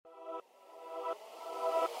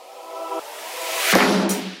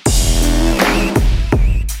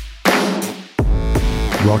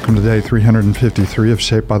Welcome to day 353 of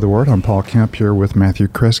Shaped by the Word. I'm Paul Kemp here with Matthew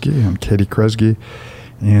Kresge and Katie Kresge,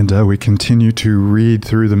 and we continue to read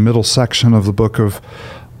through the middle section of the book of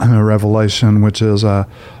Revelation, which is a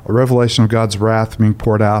revelation of God's wrath being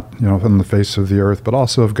poured out, on the face of the earth, but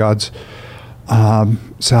also of God's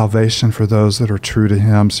salvation for those that are true to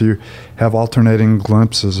Him. So you have alternating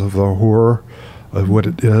glimpses of the horror of what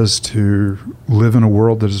it is to live in a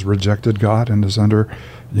world that has rejected God and is under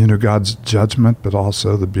God's judgment, but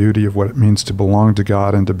also the beauty of what it means to belong to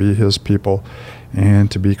God and to be His people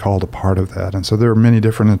and to be called a part of that. And so there are many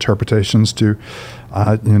different interpretations to,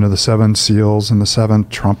 the seven seals and the seven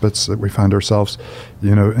trumpets that we find ourselves,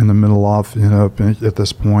 in the middle of, at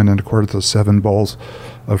this point. And according to the seven bowls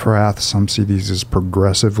of wrath, some see these as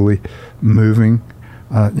progressively moving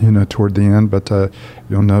toward the end, but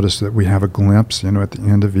you'll notice that we have a glimpse, at the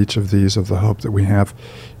end of each of these of the hope that we have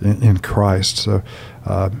in Christ. So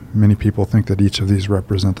many people think that each of these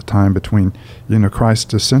represent the time between,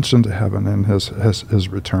 Christ's ascension to heaven and his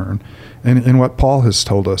return. And what Paul has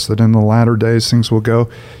told us, that in the latter days things will go,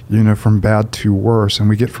 from bad to worse. And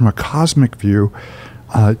we get from a cosmic view,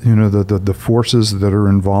 the forces that are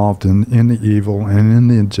involved in the evil and in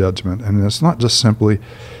the judgment. And it's not just simply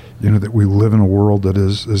that we live in a world that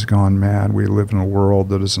is gone mad. We live in a world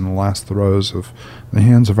that is in the last throes of the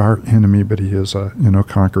hands of our enemy, but he is a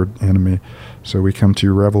conquered enemy. So we come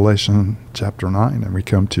to Revelation chapter 9, and we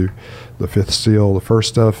come to the fifth seal, the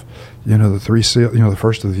first of the three seals. The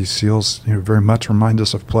first of these seals very much remind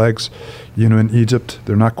us of plagues in Egypt.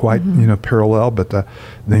 They're not quite parallel, but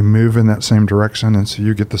they move in that same direction, and so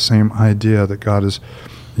you get the same idea that God is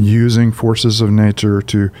using forces of nature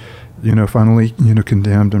to finally,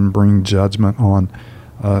 condemned and bring judgment on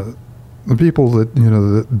the people that,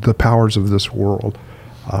 the powers of this world,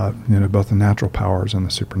 both the natural powers and the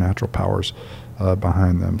supernatural powers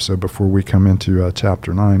behind them. So before we come into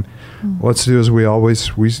chapter 9, let's do as we always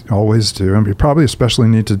do, and we probably especially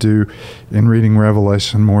need to do in reading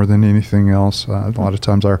Revelation more than anything else. A lot of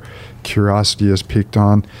times our curiosity is piqued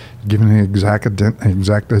on giving an exact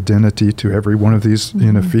identity to every one of these,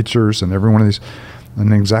 features, and every one of these,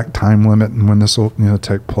 an exact time limit and when this will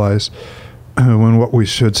take place, when what we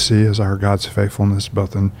should see is our God's faithfulness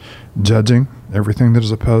both in judging everything that is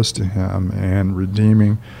opposed to Him and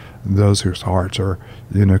redeeming those whose hearts are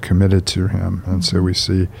committed to Him. And so we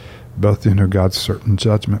see both God's certain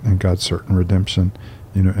judgment and God's certain redemption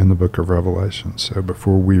in the book of Revelation. So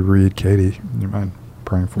before we read, Katie, you mind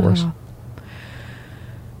praying for us?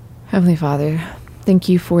 Heavenly Father, thank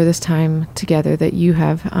you for this time together that you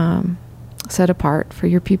have set apart for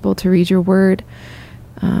your people to read your word,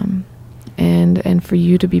 and for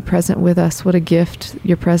you to be present with us. What a gift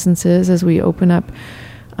your presence is as we open up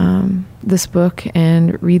this book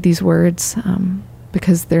and read these words,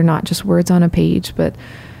 because they're not just words on a page, but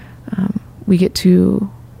we get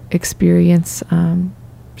to experience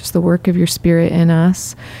just the work of your Spirit in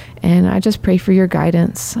us. And I just pray for your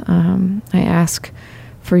guidance. I ask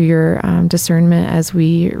for your discernment as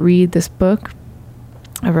we read this book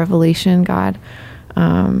of Revelation, God,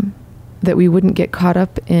 that we wouldn't get caught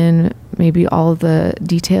up in maybe all the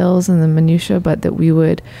details and the minutia, but that we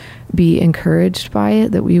would be encouraged by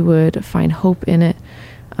it, that we would find hope in it,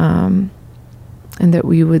 and that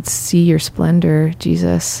we would see your splendor,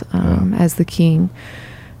 Jesus, as the King,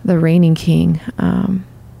 the reigning King.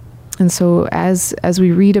 And so as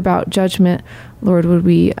we read about judgment, Lord, would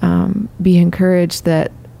we be encouraged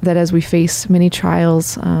that as we face many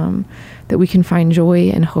trials, that we can find joy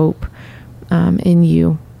and hope in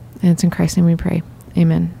you. And it's in Christ's name we pray.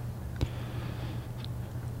 Amen.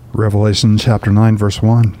 Revelation chapter 9, verse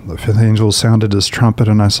 1. The fifth angel sounded his trumpet,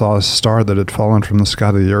 and I saw a star that had fallen from the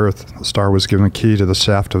sky to the earth. The star was given a key to the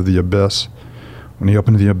shaft of the abyss. When he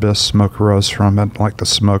opened the abyss, smoke arose from it like the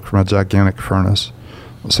smoke from a gigantic furnace.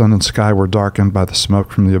 The sun and sky were darkened by the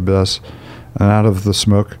smoke from the abyss, and out of the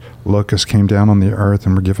smoke locusts came down on the earth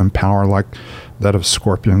and were given power like that of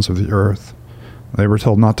scorpions of the earth. They were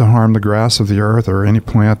told not to harm the grass of the earth or any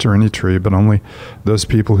plant or any tree, but only those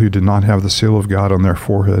people who did not have the seal of God on their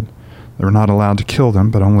forehead. They were not allowed to kill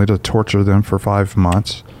them, but only to torture them for 5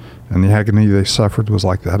 months. And the agony they suffered was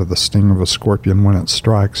like that of the sting of a scorpion when it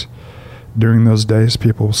strikes. During those days,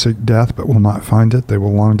 people will seek death, but will not find it. They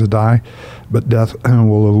will long to die, but death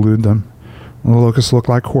will elude them. The locusts looked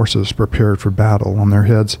like horses prepared for battle. On their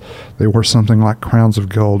heads they wore something like crowns of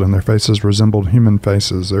gold, and their faces resembled human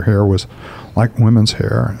faces. Their hair was like women's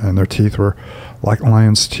hair, and their teeth were like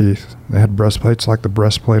lions' teeth. They had breastplates like the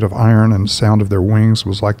breastplate of iron, and the sound of their wings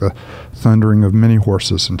was like the thundering of many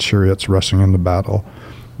horses and chariots rushing into battle.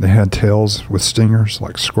 They had tails with stingers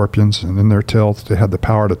like scorpions, and in their tails they had the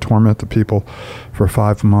power to torment the people for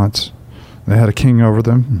 5 months. They had a king over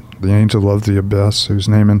them, the angel of the abyss, whose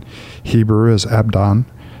name in Hebrew is Abdon,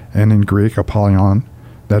 and in Greek Apollyon,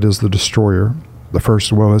 that is the destroyer. The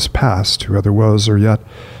first woe is past, 2 other woes are yet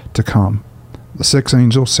to come. The 6th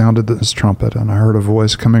angel sounded his trumpet, and I heard a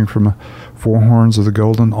voice coming from the 4 horns of the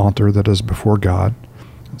golden altar that is before God.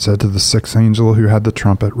 It said to the 6th angel who had the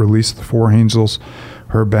trumpet, "Release the 4 angels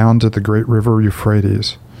who are bound to the great river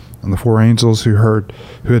Euphrates." And the 4 angels who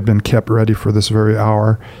had been kept ready for this very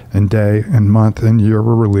hour and day and month and year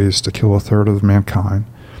were released to kill 1/3 of mankind.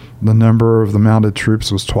 The number of the mounted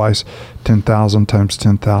troops was twice 10,000 times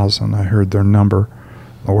 10,000. I heard their number.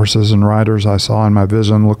 The horses and riders I saw in my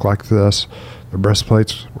vision looked like this. Their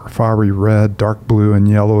breastplates were fiery red, dark blue, and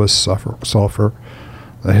yellow as sulfur.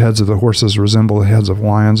 The heads of the horses resembled the heads of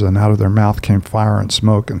lions, and out of their mouth came fire and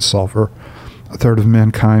smoke and sulfur. 1/3 of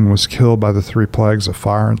mankind was killed by the 3 plagues of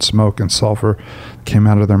fire and smoke and sulfur that came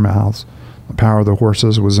out of their mouths. The power of the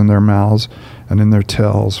horses was in their mouths and in their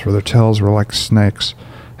tails, for their tails were like snakes,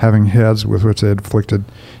 having heads with which they had inflicted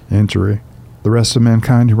injury. The rest of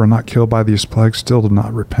mankind who were not killed by these plagues still did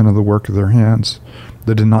not repent of the work of their hands.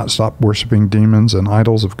 They did not stop worshiping demons and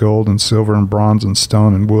idols of gold and silver and bronze and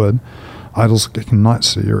stone and wood, idols that cannot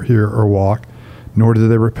see or hear or walk, nor did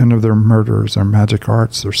they repent of their murders, their magic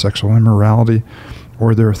arts, their sexual immorality,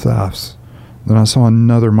 or their thefts. Then I saw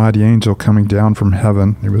another mighty angel coming down from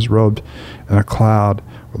heaven. He was robed in a cloud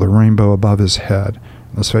with a rainbow above his head.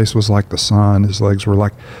 His face was like the sun. His legs were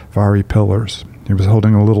like fiery pillars. He was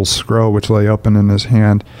holding a little scroll which lay open in his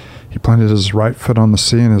hand. He planted his right foot on the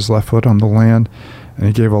sea and his left foot on the land, and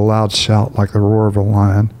he gave a loud shout like the roar of a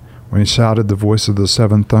lion. When he shouted, the voice of the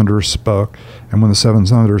 7 thunderers spoke. And when the 7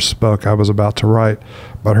 thunderers spoke, I was about to write,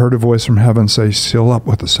 but I heard a voice from heaven say, "Seal up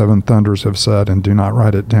what the 7 thunders have said, and do not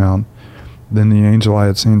write it down." Then the angel I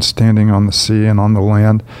had seen standing on the sea and on the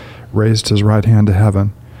land raised his right hand to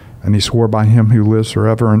heaven, and he swore by him who lives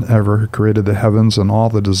forever and ever, who created the heavens and all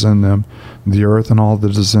that is in them, the earth and all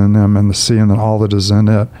that is in them, and the sea and all that is in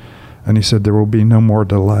it. And he said, "There will be no more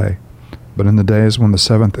delay. But in the days when the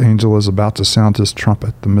 7th angel is about to sound his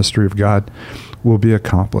trumpet, the mystery of God will be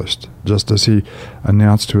accomplished, just as he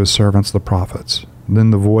announced to his servants the prophets."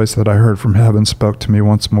 Then the voice that I heard from heaven spoke to me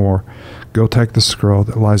once more, "Go take the scroll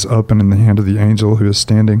that lies open in the hand of the angel who is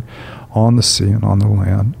standing on the sea and on the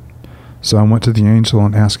land." So I went to the angel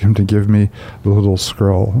and asked him to give me the little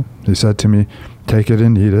scroll. He said to me, "Take it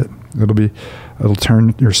and eat it. It'll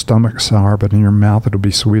turn your stomach sour, but in your mouth it'll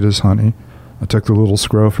be sweet as honey." I took the little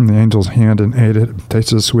scroll from the angel's hand and ate it. It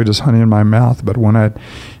tasted as sweet as honey in my mouth, but when I had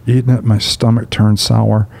eaten it, my stomach turned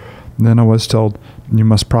sour. Then I was told, "You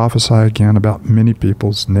must prophesy again about many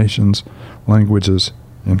peoples, nations, languages,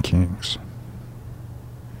 and kings."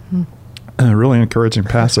 A really encouraging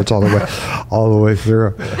passage all the way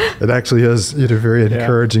through. It actually is very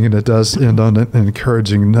encouraging, and it does end on an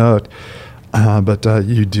encouraging note. But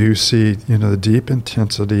you do see the deep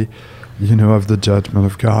intensity of the judgment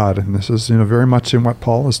of God. And this is, very much in what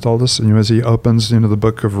Paul has told us, as he opens, the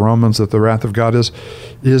book of Romans, that the wrath of God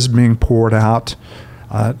is being poured out,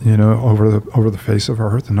 over the face of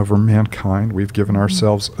earth and over mankind. We've given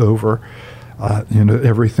ourselves over,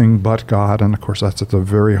 everything but God. And of course, that's at the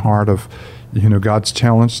very heart of, God's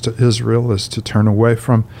challenge to Israel is to turn away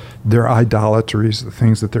from their idolatries, the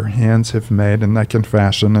things that their hands have made and they can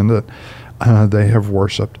fashion and that they have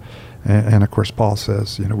worshipped. And of course, Paul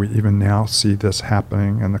says, we even now see this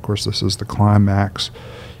happening. And of course, this is the climax,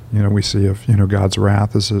 we see of, God's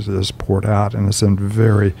wrath is poured out, and it's in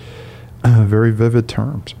very, very vivid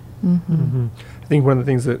terms. Mm-hmm. Mm-hmm. I think one of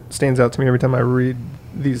the things that stands out to me every time I read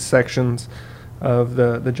these sections of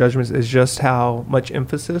the judgments is just how much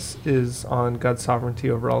emphasis is on God's sovereignty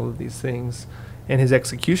over all of these things and his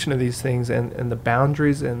execution of these things, and the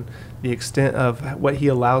boundaries and the extent of what he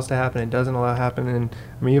allows to happen and doesn't allow to happen. And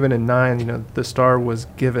I mean, even in 9, the star was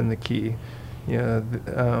given the key,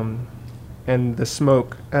 and the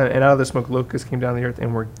smoke, and out of the smoke locusts came down the earth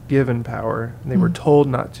and were given power. And they were told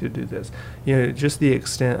not to do this. Just the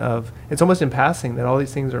extent of, it's almost in passing that all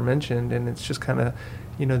these things are mentioned, and it's just kind of,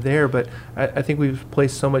 there. But I think we've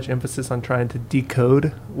placed so much emphasis on trying to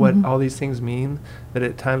decode what all these things mean that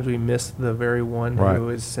at times we miss the very one who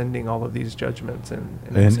is sending all of these judgments.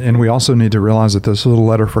 And we also need to realize that this is a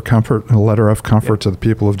letter of comfort to the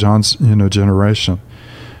people of John's generation.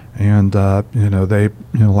 And they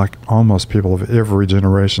like almost people of every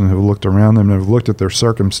generation have looked around them and have looked at their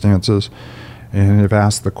circumstances and have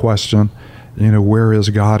asked the question, where is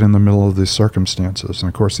God in the middle of these circumstances? And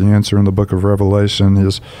of course, the answer in the book of Revelation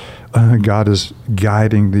is God is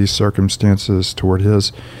guiding these circumstances toward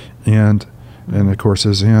His end. And of course,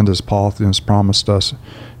 His end, as Paul has promised us,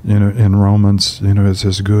 in Romans, is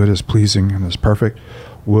His good, His pleasing, and His perfect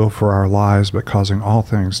will for our lives, but causing all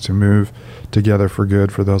things to move together for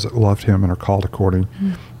good for those that loved Him and are called according,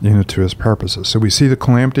 to His purposes. So we see the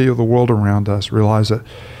calamity of the world around us, realize that,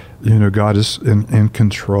 God is in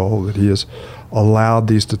control, that He has allowed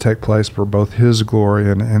these to take place for both His glory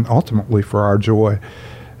and ultimately for our joy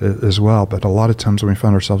as well. But a lot of times when we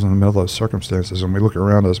find ourselves in the middle of those circumstances and we look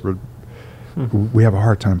around us, we have a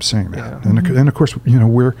hard time seeing that. Yeah. And of course,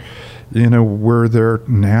 we're there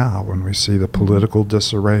now when we see the political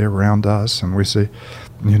disarray around us, and we see,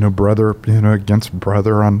 brother, against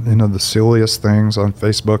brother on, the silliest things on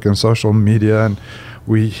Facebook and social media, and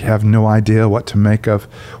we have no idea what to make of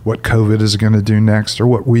what COVID is going to do next or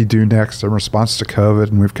what we do next in response to COVID.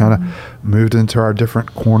 And we've kind of moved into our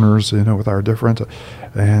different corners, with our different,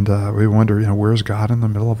 and we wonder, where's God in the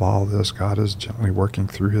middle of all of this? God is gently working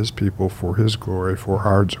through His people for His glory, for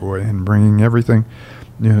our joy, and bringing everything,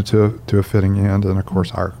 to a fitting end. And of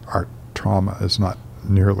course, our trauma is not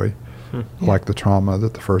nearly like the trauma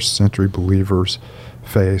that the first century believers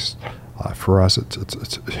faced. For us,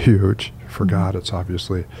 it's huge. For God, it's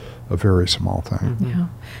obviously a very small thing. Yeah.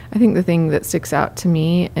 I think the thing that sticks out to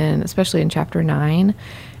me, and especially in chapter 9,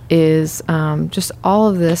 is just all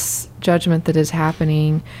of this judgment that is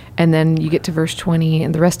happening. And then you get to verse 20,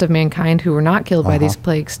 and the rest of mankind who were not killed by these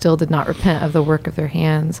plagues still did not repent of the work of their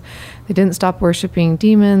hands. They didn't stop worshiping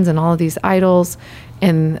demons and all of these idols.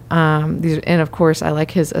 And and of course, I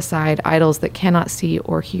like his aside, idols that cannot see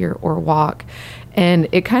or hear or walk. And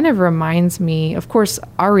it kind of reminds me, of course,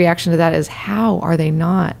 our reaction to that is, how are they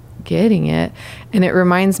not getting it? And it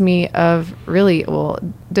reminds me of really,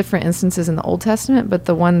 different instances in the Old Testament, but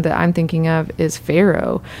the one that I'm thinking of is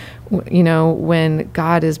Pharaoh. When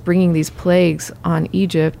God is bringing these plagues on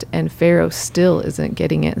Egypt, and Pharaoh still isn't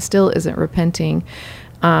getting it, still isn't repenting.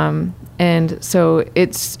 And so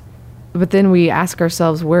but then we ask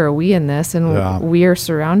ourselves, where are we in this? And we are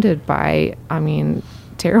surrounded by,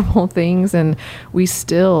 terrible things, and we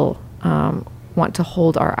still want to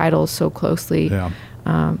hold our idols so closely.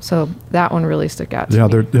 So that one really stuck out to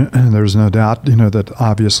me. There's no doubt, that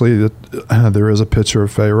obviously that there is a picture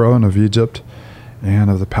of Pharaoh and of Egypt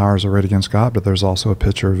and of the powers arrayed against God, but there's also a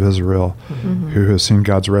picture of Israel who has seen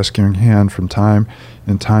God's rescuing hand from time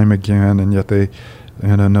and time again, and yet they,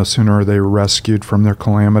 no sooner are they rescued from their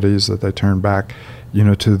calamities that they turn back,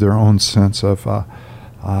 to their own sense of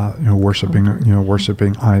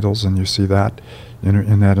worshiping idols, and you see that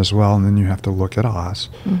in that as well. And then you have to look at us.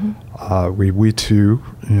 We too,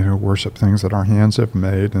 worship things that our hands have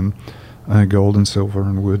made, and gold and silver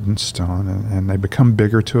and wood and stone, and they become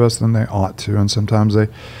bigger to us than they ought to. And sometimes they,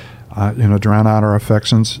 drown out our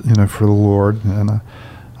affections, for the Lord. And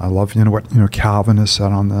I love, what Calvin has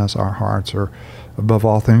said on this. Our hearts are, above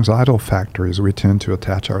all things, idol factories. We tend to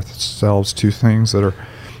attach ourselves to things that are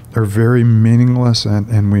very meaningless,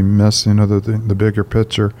 and we miss, the bigger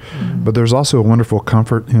picture. But there's also a wonderful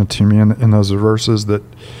comfort, to me in those verses, that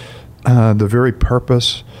the very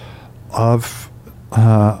purpose of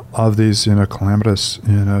these, calamitous,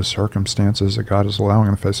 circumstances that God is allowing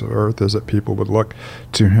on the face of the earth is that people would look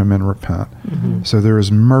to Him and repent. So there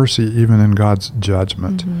is mercy even in God's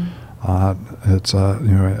judgment. It's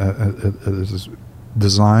it is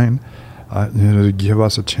designed, to give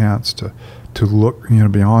us a chance to look,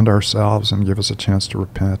 beyond ourselves and give us a chance to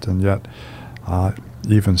repent. And yet,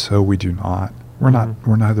 even so, we do not.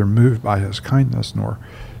 We're neither moved by His kindness nor,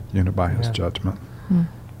 by His judgment.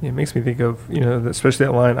 It makes me think of, especially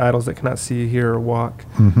that line, idols that cannot see, hear, or walk.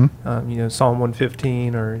 Psalm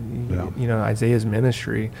 115 or, Isaiah's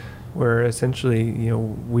ministry, where essentially,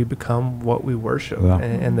 we become what we worship.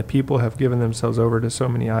 And the people have given themselves over to so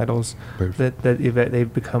many idols that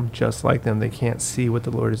they've become just like them. They can't see what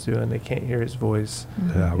the Lord is doing. They can't hear His voice.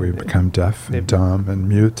 We become deaf and dumb and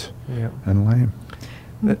mute and lame.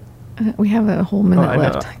 We have a whole minute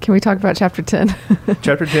left. Can we talk about chapter 10?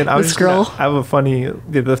 Chapter 10. I have a funny...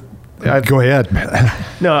 Go ahead.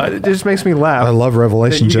 No, it just makes me laugh. I love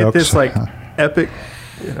Revelation jokes. Get this epic...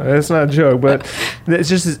 it's not a joke, but it's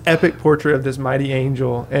just this epic portrait of this mighty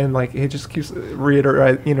angel, and it just keeps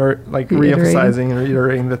reemphasizing and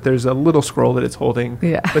reiterating that there's a little scroll that it's holding.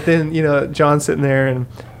 But then John's sitting there, and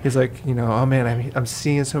he's like, oh man, I'm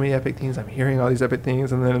seeing so many epic things, I'm hearing all these epic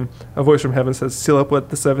things, and then a voice from heaven says, "Seal up what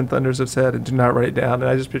the seven thunders have said, and do not write it down."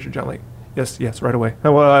 And I just picture John like, yes, right away.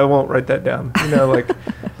 Well, I won't write that down.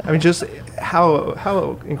 I mean, just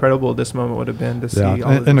how incredible this moment would have been to see. Yeah,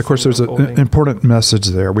 All and of course, there's an important message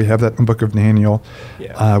there. We have that in the book of Daniel,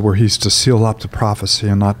 where he's to seal up the prophecy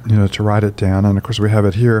and not, to write it down. And of course, we have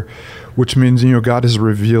it here, which means, God has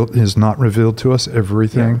not revealed to us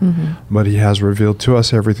everything, but he has revealed to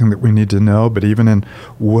us everything that we need to know. But even in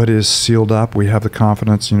what is sealed up, we have the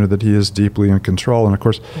confidence, that he is deeply in control. And of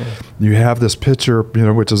course, you have this picture,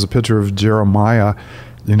 which is a picture of Jeremiah,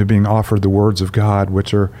 being offered the words of God,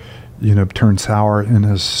 which are, turned sour in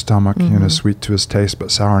his stomach, sweet to his taste,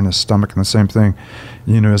 but sour in his stomach. And the same thing,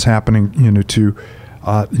 is happening, to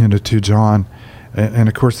John. And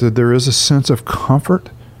of course, there is a sense of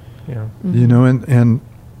comfort, in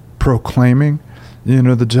proclaiming,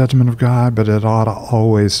 the judgment of God, but it ought to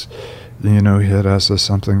always, hit us as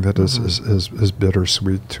something that is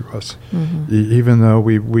bittersweet to us. Even though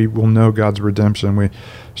we will know God's redemption, we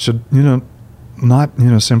should, not,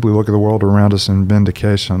 simply look at the world around us in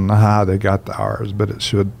vindication. They got ours, but it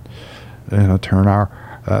should, turn our,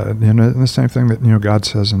 and the same thing that, God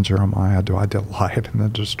says in Jeremiah, do I delight in the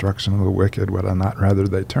destruction of the wicked? Would I not rather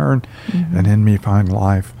they turn and in me find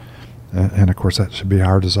life? And of course, that should be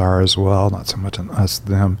our desire as well, not so much an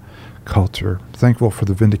us-them culture. Thankful for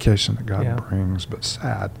the vindication that God brings, but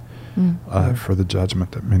sad for the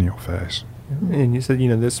judgment that many will face. And you said,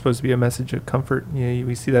 this is supposed to be a message of comfort.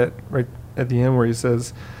 We see that right at the end where he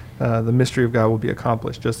says, the mystery of God will be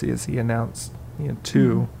accomplished just as he announced,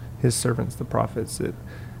 to his servants, the prophets, that,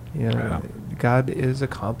 God is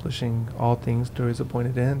accomplishing all things to his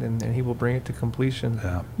appointed end, and he will bring it to completion.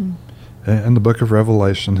 Yeah. And the book of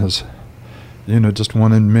Revelation has, just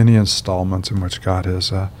one in many installments in which God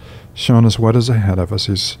has shown us what is ahead of us.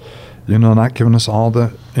 He's, not given us all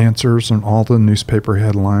the answers and all the newspaper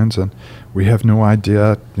headlines, and we have no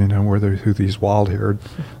idea, who these wild-haired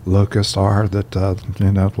locusts are that,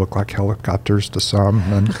 look like helicopters to some,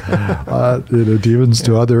 and, demons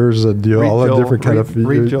to others, and, all the different kind of...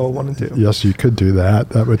 Read Joel 1 and 2. Yes, you could do that.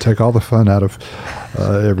 That would take all the fun out of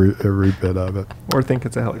every bit of it. Or think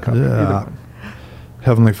it's a helicopter. Either one.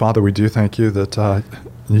 Heavenly Father, we do thank you that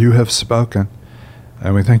you have spoken.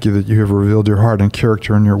 And we thank you that you have revealed your heart and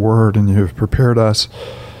character in your word, and you have prepared us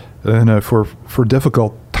for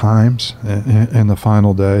difficult times in the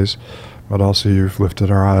final days, but also you've lifted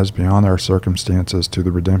our eyes beyond our circumstances to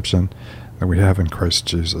the redemption that we have in Christ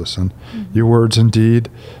Jesus. And your words indeed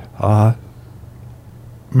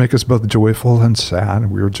make us both joyful and sad.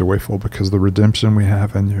 We are joyful because of the redemption we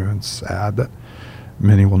have in you, and sad that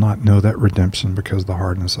many will not know that redemption because of the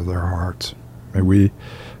hardness of their hearts. May we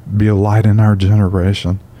be a light in our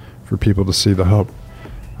generation for people to see the hope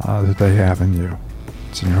that they have in you.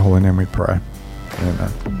 It's in your holy name we pray.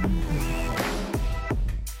 Amen.